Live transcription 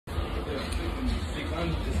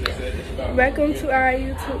Welcome to our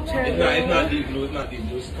YouTube channel. It's not deep blue. It's not deep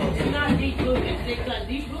blue. It's not deep blue. It's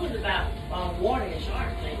deep blue is about water and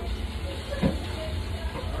sharks.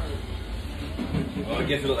 Oh, I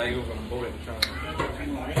guess it looks like it was on the boat at the time.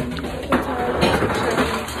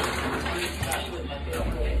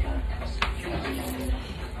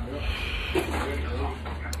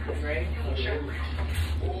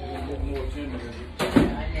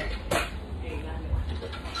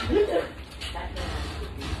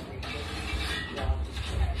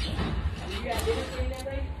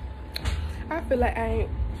 I feel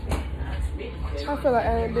like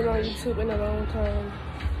I ain't been on YouTube in a long time.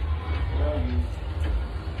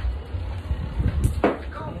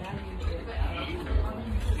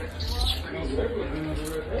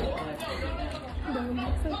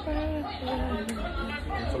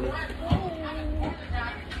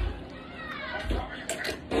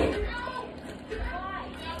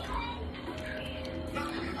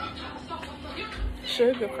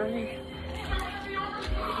 Sugar free.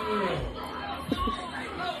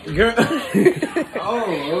 Girl. Oh.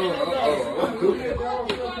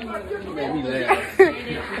 You made me laugh.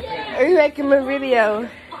 Are you making a video?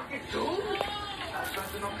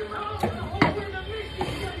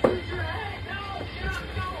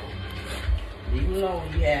 Leave me alone,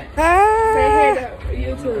 yeah. Say hey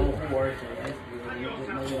to YouTube.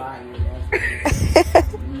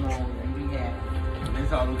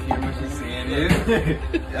 That's all the camera she's saying is.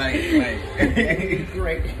 like.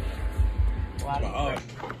 Great. Wow.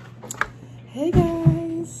 Hey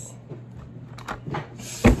guys.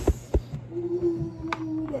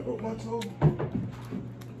 Ooh, I broke my toe.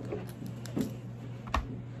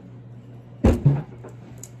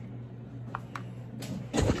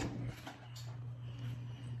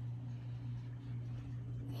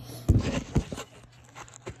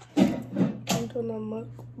 I'm doing a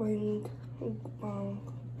mukbang.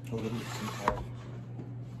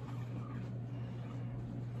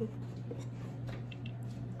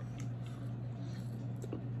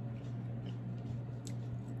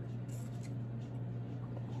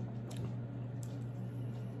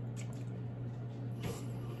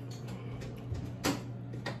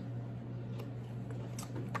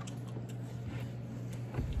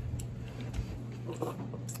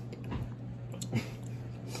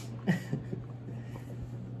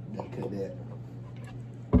 Cut that.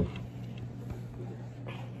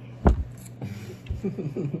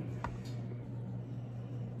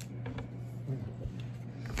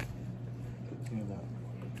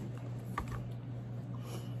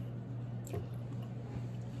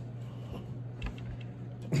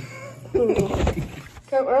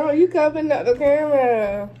 Come on, you covering up the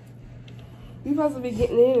camera. You supposed to be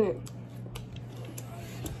getting in it.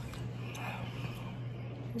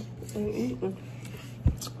 And eating.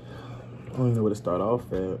 I don't even know where to start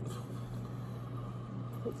off at.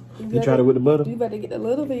 You tried it with the butter? You better get the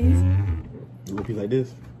little piece. A little piece like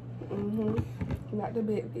this? Not the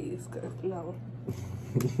big piece, cause no.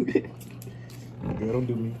 Girl, don't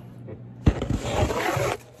do me.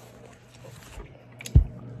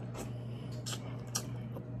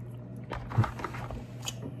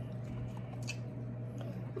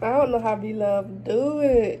 I don't know how B-Love do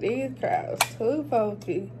it. These crowds too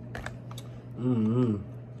funky.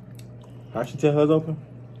 How'd she tell hers open?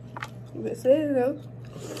 But said though.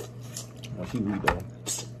 Oh, she weak though.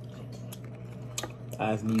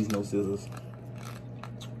 Eyes, knees, no scissors.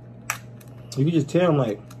 You can just tell him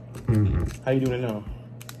like, how you doing it now?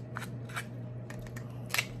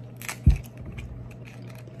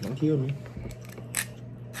 Don't kill me.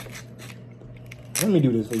 Let me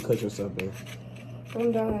do this before you cut yourself, babe.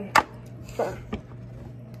 I'm done.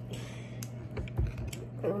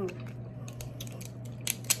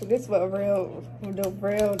 This what the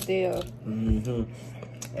real deal.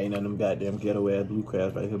 Ain't none of them goddamn ghetto ass blue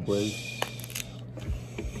crabs right here, boys.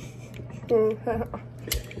 Oh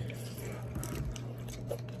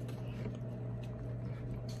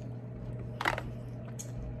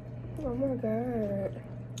my god.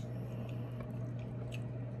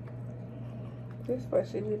 This what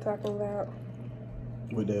she be talking about.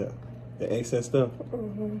 With the excess stuff?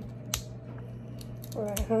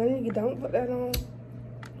 Like, honey, you don't put that on.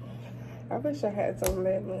 I wish I had some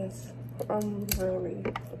lemons. I'm really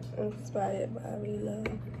inspired by B-Love.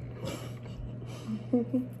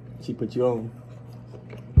 She put you on.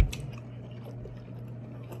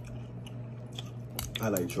 I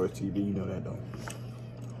like short TV, you know that though.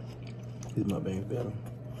 This mukbang's better.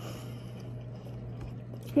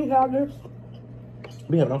 You have this?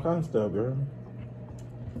 We have all kinds of stuff, girl.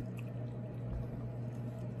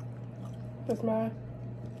 That's mine.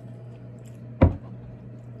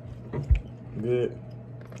 Good.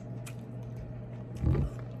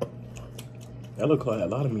 That look like a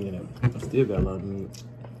lot of meat in it. I still got a lot of meat.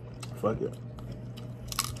 Fuck it.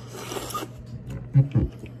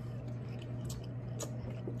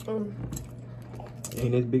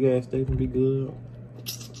 Ain't this big ass steak gonna be good?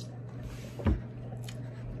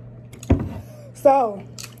 So,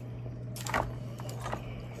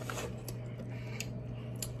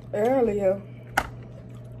 earlier,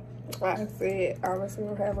 I said I was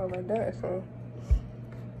gonna have a reduction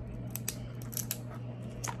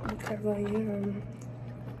because I am.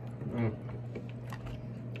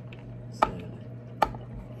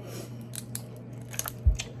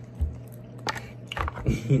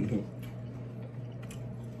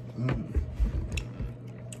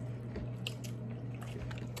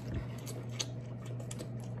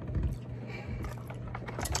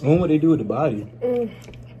 When would they do with the body?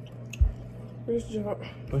 This junk.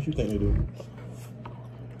 What you think they do?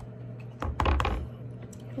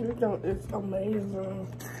 This junk is amazing.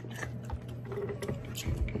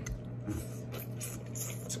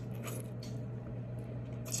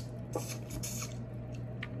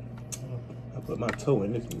 I put my toe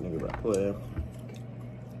in this nigga right there.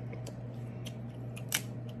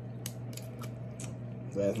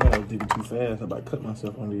 Last night I was digging too fast. I about to cut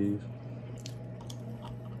myself on these.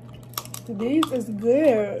 These is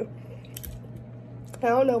good. I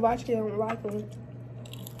don't know why she don't like them.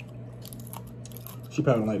 She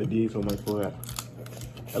probably don't like the dig so much for that.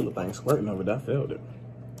 That little thing squirting over there. I felt it.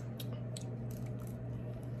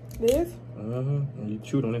 This? And you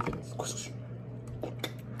chewed on it. Squish.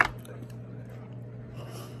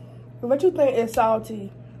 What you think is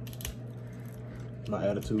salty? My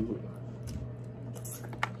attitude.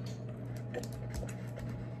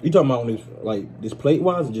 You talking about on this, like, this plate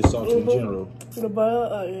wise or just salty in general? The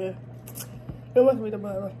butter, yeah. It must be the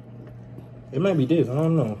butter. It might be this, I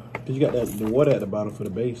don't know. Cause you got the water at the bottom for the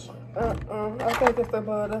base. I think it's the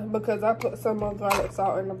butter because I put some more garlic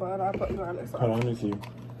salt in the butter. I put garlic salt. Hold on, let me see.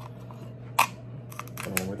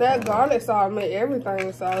 That garlic salt make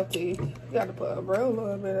everything salty. You gotta put a real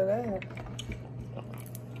little bit of that.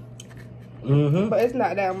 But it's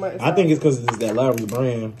not that much. I think it's because it's that Lowry's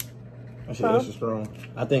brand. That shit extra strong.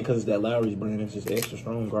 I think because it's that Lowry's brand, it's just extra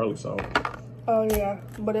strong garlic salt. Oh yeah,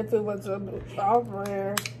 but if it was a off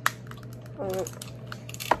brand,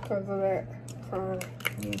 because of that.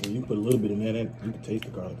 Yeah, you put a little bit in there, you can taste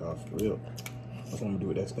the garlic off for real. That's what I'm gonna do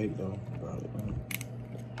with that steak though. Garlic.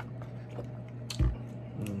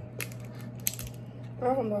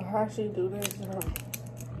 I don't know how she do this.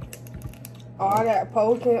 All that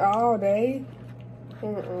poking all day.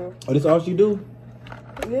 Oh, this all she do?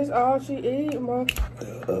 This all she eat, ma.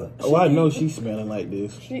 Oh, I know she's smelling like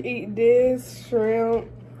this. She eat this, shrimp,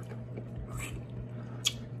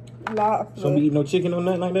 lobster. She don't be eating no chicken or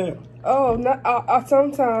nothing like that? Oh, not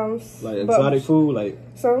sometimes. Like exotic food, like?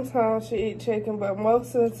 Sometimes she eat chicken, but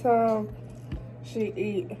most of the time she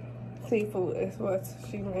eat seafood is what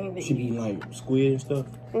she mainly eat. She be eating like squid and stuff?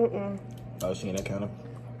 Oh, she ain't that kind of?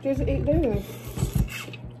 Just eat this.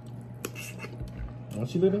 Don't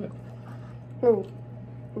she live in it? Who?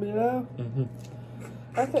 Below?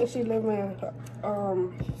 I think she live in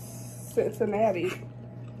Cincinnati.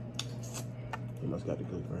 You must got the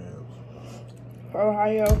good crabs.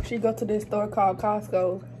 Ohio. She go to this store called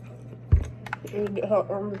Costco and get her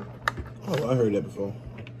Oh, I heard that before.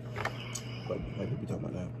 But maybe we talking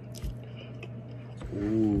about that.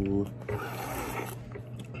 Ooh.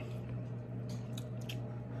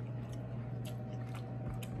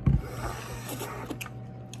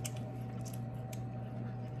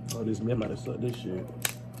 Oh, this me, I might have sucked this shit.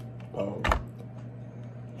 Oh.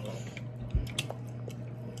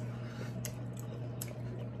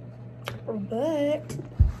 But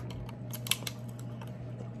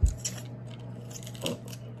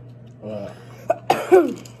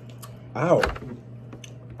Ow.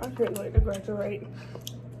 I can't wait to graduate.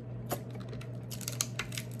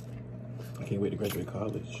 I can't wait to graduate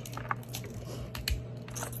college.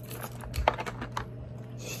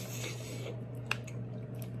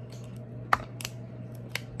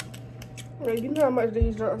 Well, you know how much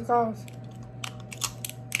these drugs cost?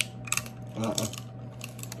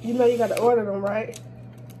 You know you gotta order them, right?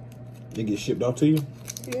 They get shipped off to you?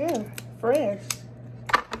 Yeah, fresh.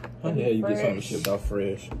 How the hell you get something shipped off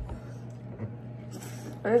fresh?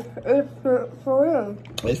 It's for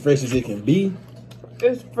real. As fresh as it can be?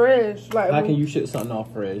 It's fresh. Like, how can you ship something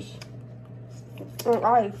off fresh? On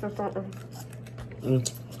ice or something.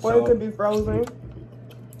 Or it could be frozen.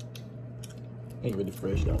 Ain't really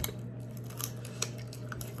fresh though.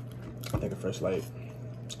 I think a fresh, like,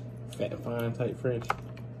 fat and fine type fresh.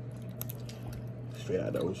 Straight out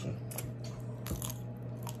of the ocean.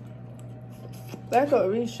 That's what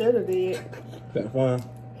we should have did. That's fine.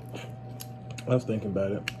 I was thinking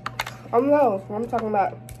about it. I'm talking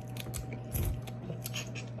about.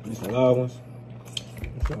 These some loud ones.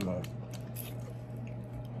 I'm talking about.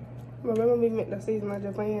 Remember we met the season of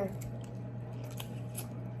Japan?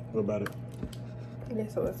 What about it? They're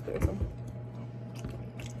so expensive.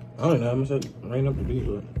 I don't know how much it ran up to be,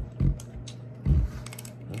 but.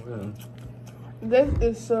 Okay. This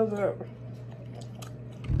is so good.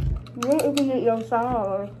 You don't even need no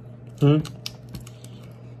sauce.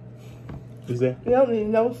 Is that? You don't need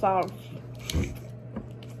no sauce.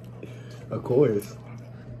 Of course.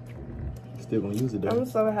 Still gonna use it though. I'm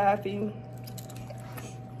so happy.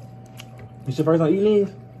 It's your first time eating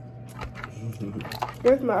these?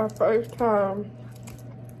 This is my first time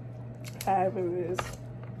having this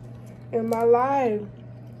in my life.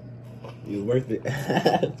 It's worth it.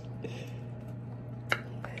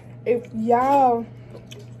 If y'all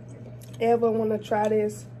ever want to try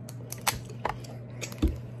this,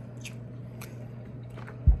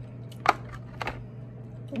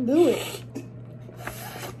 do it.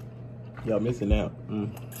 Y'all missing out.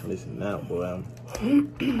 Missing out, boy.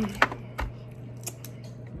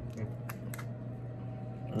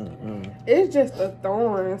 It's just the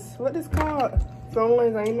thorns. What is called?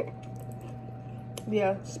 Thorns, ain't it?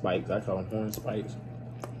 Yeah. Spikes. I call them horn spikes.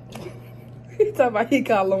 He talking about he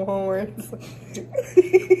call them horns.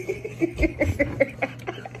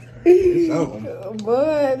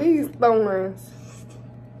 But these thorns.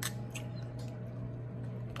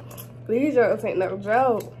 These jokes ain't no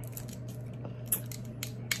joke.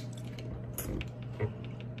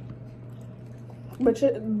 But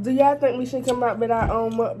do y'all think we should come out with our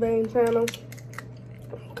own mukbang channel?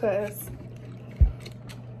 Cause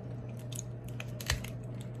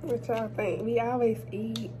what y'all think? We always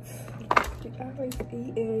eat. We always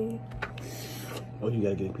eating. Oh, you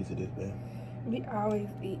gotta get a piece of this, man. We always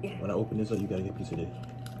eat. When I open this up, you gotta get a piece of this.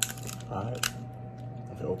 Alright.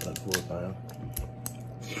 I'm gonna open up the full time.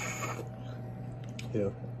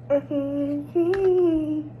 Yeah.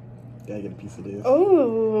 Gotta get a piece of this.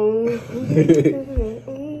 Oh.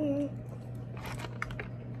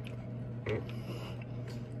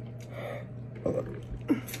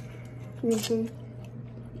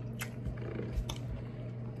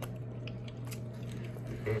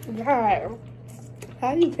 God,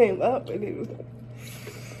 how you came up with it?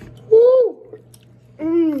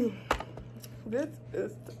 Woo! This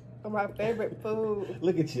is my favorite food.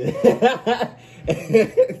 Look at you.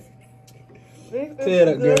 Tear it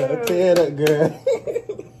up, girl. Tear it up, girl.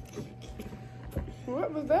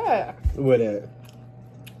 What was that? What that?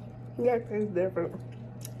 That tastes different.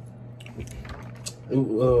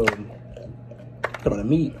 Ooh, talk about the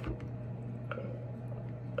meat.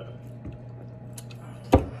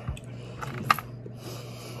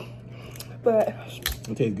 But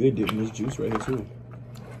it tastes good dipping this juice right here too.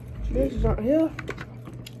 this is right here.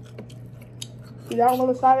 Y'all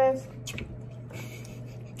want to try this?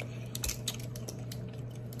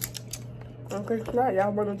 Okay, if not,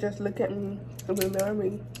 y'all want to just look at me and remember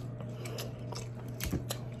me.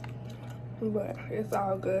 But it's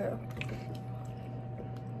all good.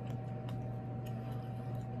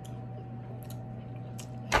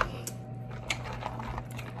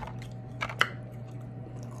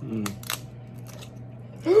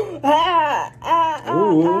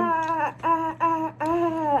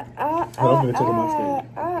 I'm gonna take my steak.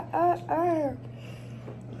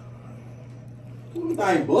 This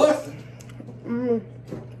thing busting.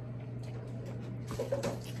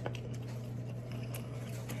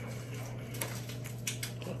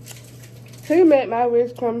 He made my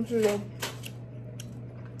wish come true.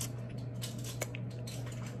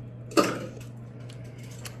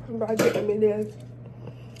 By getting me this.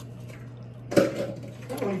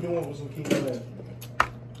 What are you doing with some King Class?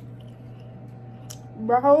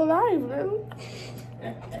 My whole life, man.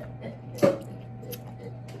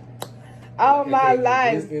 All my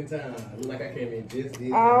life. Just in time. Look like I came in just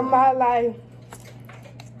in All time. my life.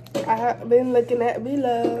 I have been looking at me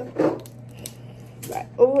love. Like,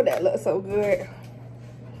 oh, that looks so good.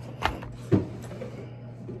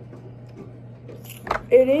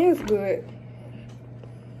 It is good.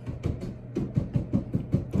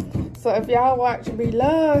 So if y'all watch Be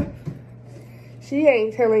Love, she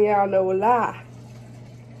ain't telling y'all no lie.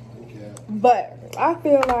 Okay. But I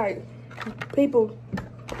feel like people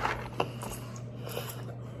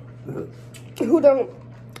who don't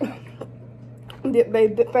dip they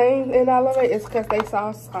things in elevate is because they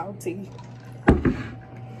saw salty.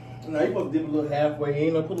 No, you supposed to dip a little halfway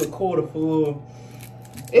in, or put a little quarter full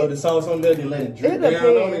of the sauce on there, then let it drip down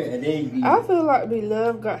on it, and then you eat. I feel like Be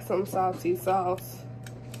Love got some salty sauce.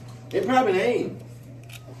 It probably ain't.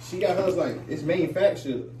 She got hers like it's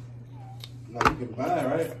manufactured. Like you can buy,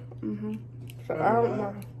 right? So I don't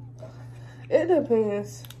know. It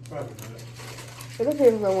depends. Probably not. It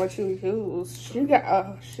depends on what you use. She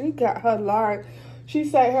got her line. She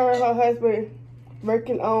said her and her husband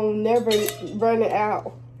working on never running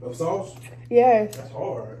out. Of sauce? Yes. That's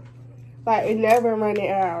hard. Like it never running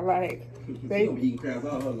out. Like They gonna be eating crabs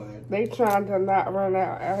all her life. they trying to not run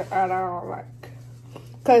out at all. Like,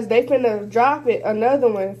 cause they finna drop it another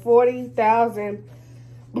one, 40,000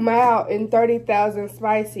 mild and 30,000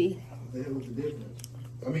 spicy. What the hell was the difference?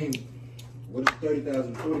 I mean, what is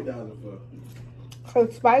 30,000, 40,000 for?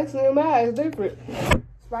 Cause spicy and mild is different.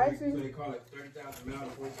 Spicy. So they call it 30,000 mild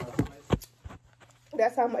and 40,000 spicy?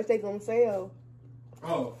 That's how much they gonna sell.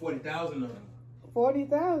 Oh, 40,000 of them.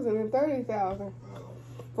 40,000 and 30,000. Oh.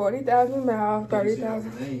 40,000 miles,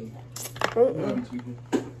 30,000.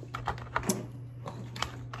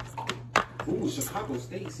 Ooh, Chicago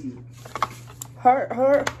steak season.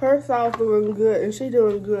 Her sauce doing good, and she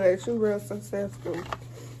doing good. She real successful.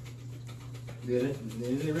 Yeah,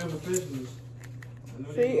 they're real professionals.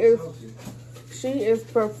 She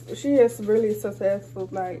is really successful.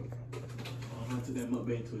 Like, I took that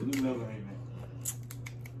mukbang to a new level, ain't man.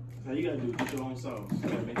 How you gotta do? Get your own sauce. You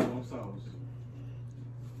gotta make your own sauce.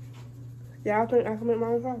 y'all think I can make my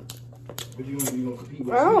own sauce? But you gonna compete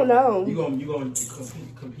with? I don't know. You gonna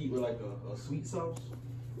compete with like a sweet sauce?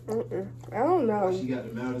 I don't know. She got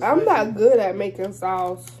the mildest I'm spicy. not good at making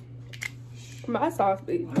sauce. My sauce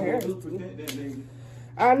be nasty.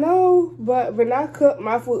 I know, but when I cook,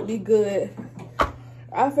 my food be good.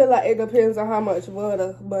 I feel like it depends on how much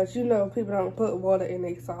water, but you know people don't put water in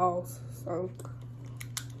their sauce, so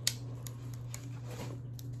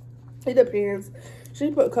it depends.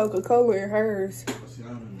 She put Coca-Cola in hers. See, I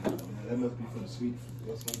don't know. That must be for the sweet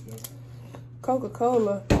or something.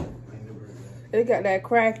 Coca-Cola. I ain't never heard that. It got that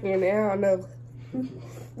crack in it. I don't know.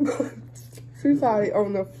 She probably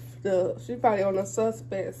on the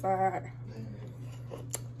suspect side.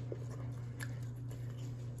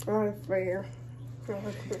 Not fair.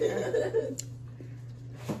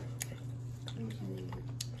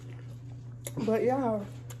 But y'all,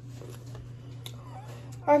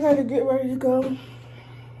 I gotta get ready to go.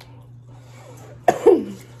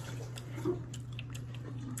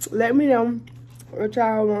 Let me know what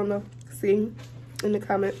y'all wanna see in the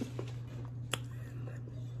comments.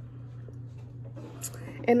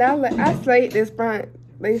 And I slayed this front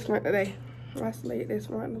today. I slayed this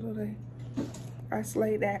front today. I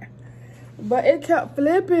slayed that. But it kept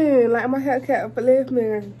flipping. Like my hair kept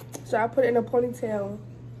flipping. So I put it in a ponytail.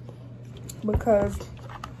 Because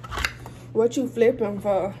what you flipping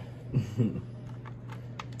for?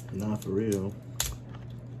 Nah, for real.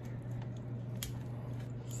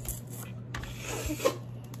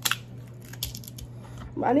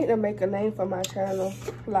 I need to make a name for my channel.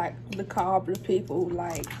 Like the cobbler people.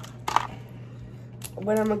 Like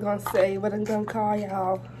what am I gonna say? What I'm gonna call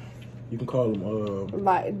y'all? You can call them,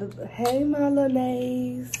 like, hey, my little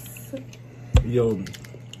nays. Yo.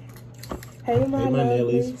 Hey, my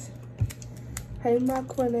Nellies. Hey, my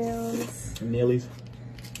Cornells. Nellies.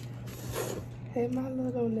 Hey, my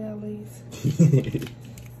little Nellies.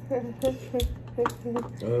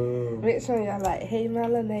 Make sure y'all like, hey, my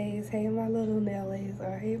little nays. Hey, my little Nellies.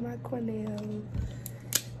 Or hey, my Cornells.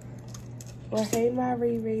 Or hey, my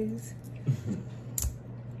MARIIBIIS.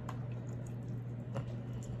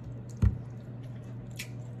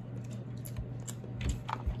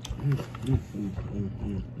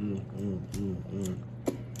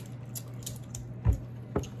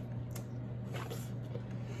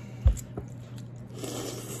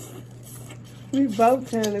 We both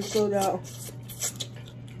trying to go down.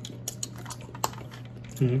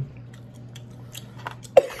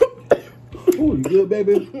 Oh, you good,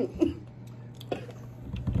 baby?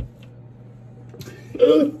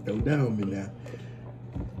 Don't down me now.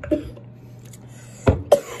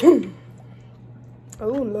 Oh,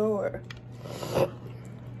 Lord.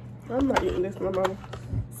 I'm not eating this, my mama.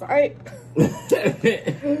 Sorry.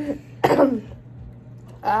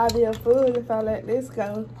 I'll be a fool if I let this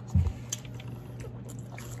go.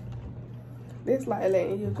 This like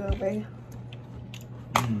letting you go, babe.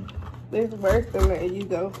 This worse than letting you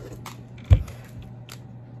go.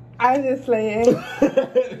 I just playing.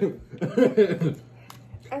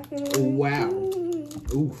 Wow.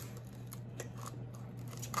 Oof.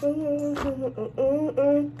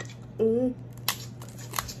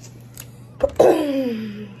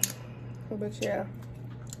 But yeah.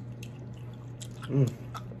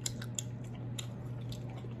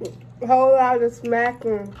 Whole lot of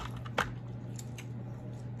smacking.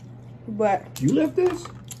 But you left this?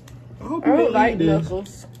 I hope I you don't like this.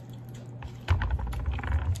 knuckles.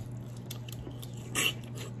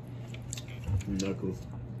 Knuckles.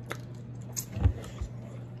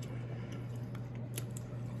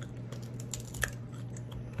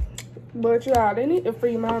 But y'all, they need to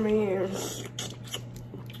free my man.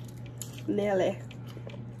 Nelly.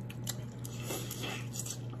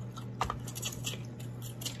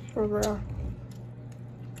 For real.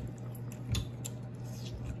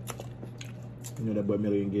 You know that boy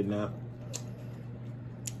Millie ain't getting out.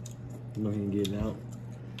 You know he ain't getting out.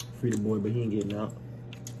 Free the boy, but he ain't getting out.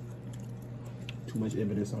 Too much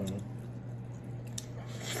evidence on him.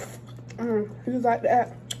 He was like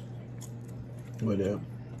that. Whatever.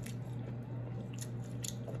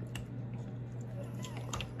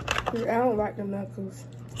 I don't like the knuckles.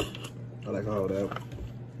 I like all that.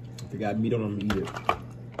 If they got meat on them, eat it.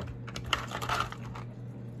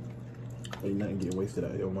 Ain't nothing getting wasted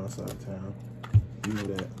out here on my side of town. You know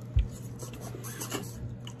that.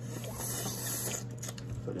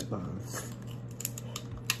 So that's fine.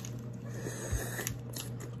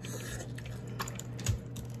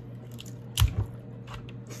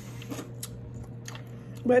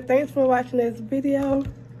 But thanks for watching this video.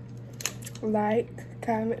 Like,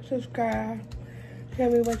 comment, subscribe. Tell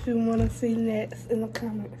me what you want to see next in the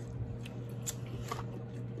comments.